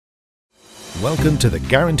Welcome to the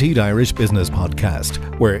Guaranteed Irish Business Podcast,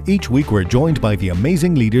 where each week we're joined by the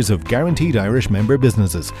amazing leaders of Guaranteed Irish member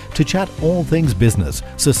businesses to chat all things business,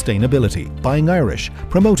 sustainability, buying Irish,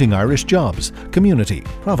 promoting Irish jobs, community,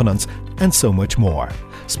 provenance, and so much more.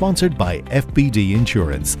 Sponsored by FBD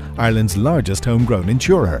Insurance, Ireland's largest homegrown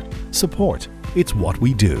insurer. Support, it's what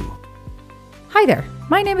we do. Hi there,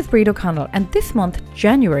 my name is Breed O'Connell, and this month,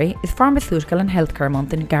 January, is Pharmaceutical and Healthcare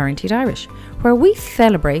Month in Guaranteed Irish, where we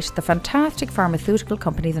celebrate the fantastic pharmaceutical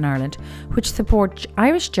companies in Ireland which support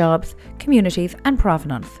Irish jobs, communities and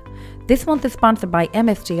provenance. This month is sponsored by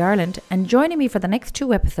MSD Ireland, and joining me for the next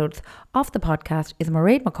 2 episodes of the podcast is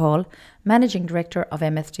Mairead McCall, Managing Director of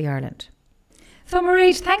MSD Ireland. So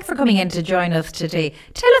Mairead, thanks for coming in to join us today.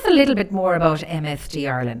 Tell us a little bit more about MSD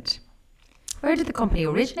Ireland. Where did the company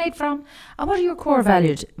originate from, and what are your core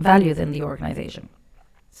values in the organisation?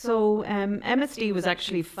 So MSD was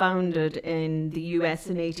actually founded in the US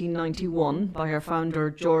in 1891 by our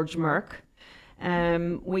founder George Merck.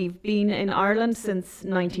 We've been in Ireland since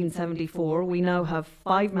 1974. We now have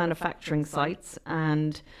 5 manufacturing sites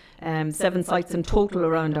and 7 sites in total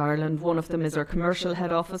around Ireland. One of them is our commercial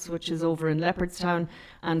head office, which is over in Leopardstown,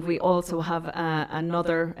 and we also have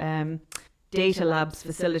another data labs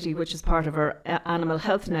facility, which is part of our animal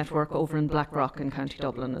health network over in Blackrock in County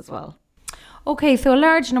Dublin as well. Okay, so a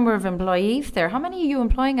large number of employees there. How many are you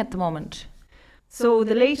employing at the moment? So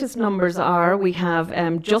the latest numbers are we have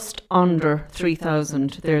just under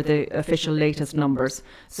 3,000. They're the official latest numbers.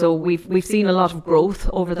 So we've seen a lot of growth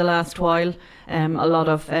over the last while, a lot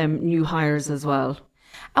of new hires as well.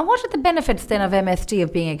 And what are the benefits then of MSD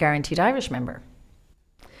of being a Guaranteed Irish member?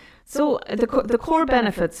 So the core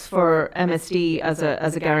benefits for MSD as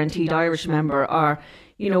a Guaranteed Irish member are,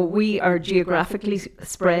 we are geographically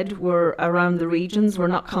spread. We're around the regions. We're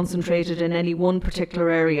not concentrated in any one particular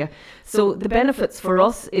area. So the benefits for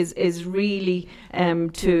us is really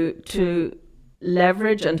to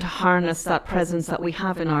leverage and to harness that presence that we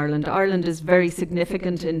have in Ireland. Ireland is very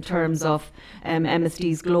significant in terms of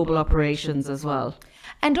MSD's global operations as well.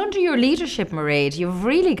 And under your leadership, Mairead, you've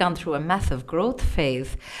really gone through a massive growth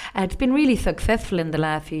phase. It's been really successful in the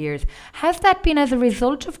last few years. Has that been as a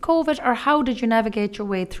result of COVID, or how did you navigate your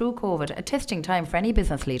way through COVID, a testing time for any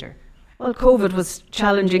business leader? Well, COVID was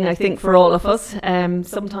challenging, I think, for all of us.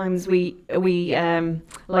 Sometimes we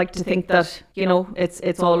like to think that,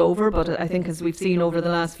 it's all over, but I think as we've seen over the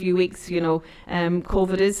last few weeks,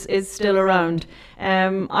 COVID is still around.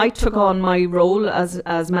 I took on my role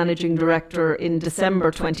as managing director in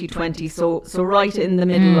December 2020, so right in the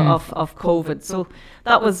middle of COVID. So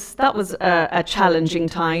that was a challenging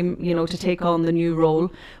time, to take on the new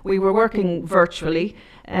role. We were working virtually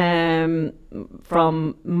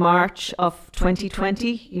from March of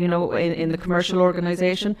 2020, in the commercial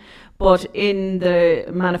organisation. But in the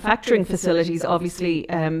manufacturing facilities, obviously,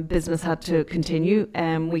 business had to continue.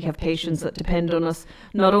 We have patients that depend on us,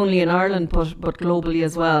 not only in Ireland, but globally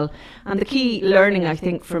as well. And the key learning, I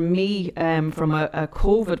think, for me, from a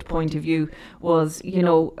COVID point of view, was,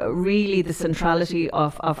 really the centrality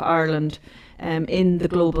of Ireland in the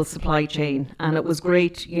global supply chain. And it was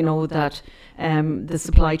great, that the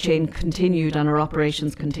supply chain continued and our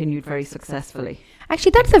operations continued very successfully.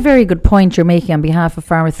 Actually, that's a very good point you're making on behalf of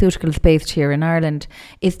pharmaceuticals based here in Ireland.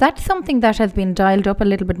 Is that something that has been dialed up a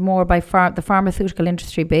little bit more by the pharmaceutical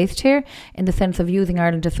industry based here, in the sense of using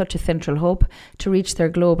Ireland as such a central hub to reach their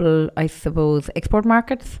global, I suppose, export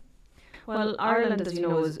markets? Well, Ireland, as you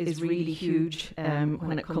know, is really huge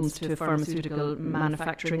when it comes to pharmaceutical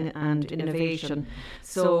manufacturing and innovation.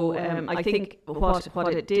 So I think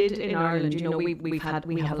what it did in Ireland, we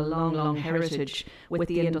have a long heritage with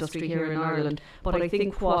the industry here in Ireland. But I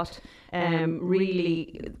think what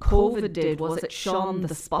really COVID did was it shone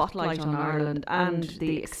the spotlight on Ireland and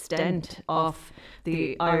the extent of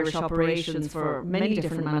the Irish operations for many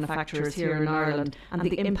different manufacturers here in Ireland and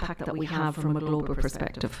the impact that we have from a global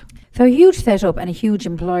perspective. So a huge setup and a huge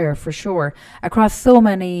employer for sure, across so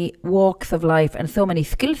many walks of life and so many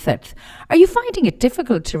skill sets. Are you finding it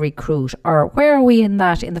difficult to recruit, or where are we in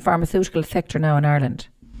the pharmaceutical sector now in Ireland?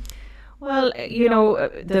 Well,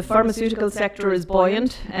 the pharmaceutical sector is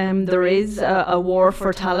buoyant. There is a war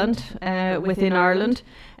for talent within Ireland.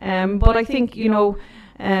 But I think,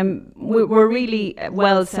 we're really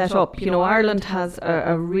well set up. Ireland has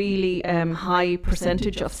a really high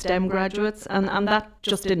percentage of STEM graduates, and that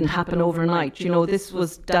just didn't happen overnight. This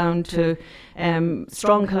was down to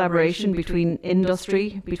strong collaboration between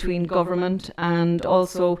industry, between government, and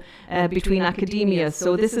also between academia.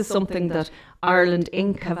 So this is something that Ireland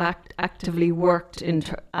Inc. have actively worked in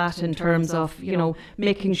terms of,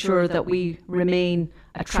 making sure that we remain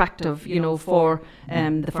attractive, for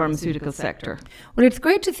the pharmaceutical sector. Well, it's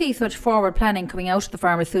great to see such forward planning coming out of the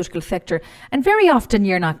pharmaceutical sector, and very often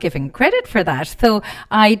you're not given credit for that. So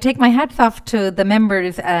I take my hats off to the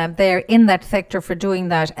members there in that sector for doing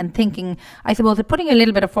that and thinking, I suppose, of putting a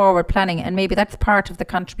little bit of forward planning, and maybe that's part of the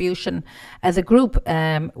contribution as a group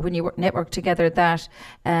when you network together, that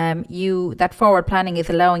that forward planning is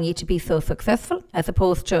allowing you to be so successful, as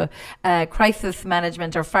opposed to crisis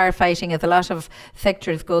management or firefighting, as a lot of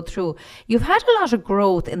sectors go through. You've had a lot of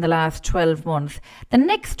growth in the last 12 months. The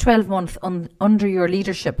next 12 months under your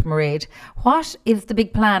leadership, Mairead, what is the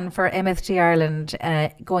big plan for MSD Ireland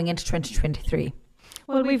going into 2023?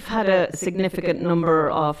 Well, we've had a significant number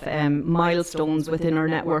of milestones within our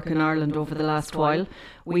network in Ireland over the last while.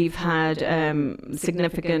 We've had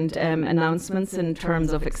significant announcements in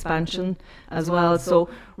terms of expansion as well. So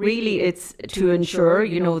really, it's to ensure,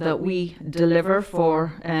 that we deliver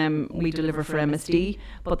for MSD,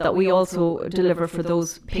 but that we also deliver for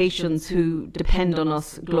those patients who depend on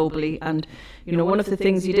us globally. And one of the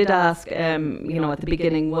things you did ask, at the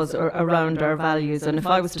beginning was around our values. And if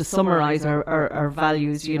I was to summarise our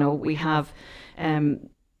values, we have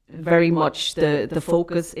very much the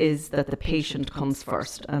focus is that the patient comes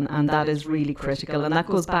first, and that is really critical. And that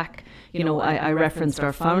goes back, I referenced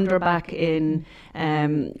our founder back in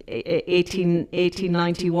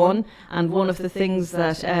 1891, and one of the things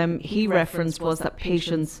that he referenced was that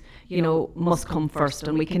patients, must come first,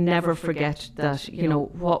 and we can never forget that,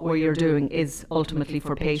 what we're doing is ultimately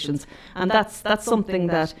for patients, and that's something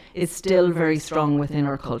that is still very strong within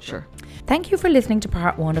our culture. Thank you for listening to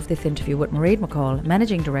part 1 of this interview with Mairead McCall,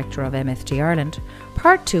 Managing Director of MSD Ireland.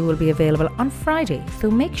 Part 2 will be available on Friday, so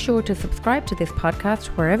make sure to subscribe to this podcast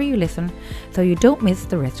wherever you listen so you don't miss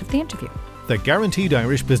the rest of the interview. The Guaranteed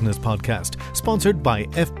Irish Business Podcast, sponsored by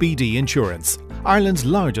FBD Insurance, Ireland's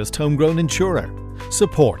largest homegrown insurer.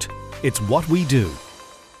 Support. It's what we do.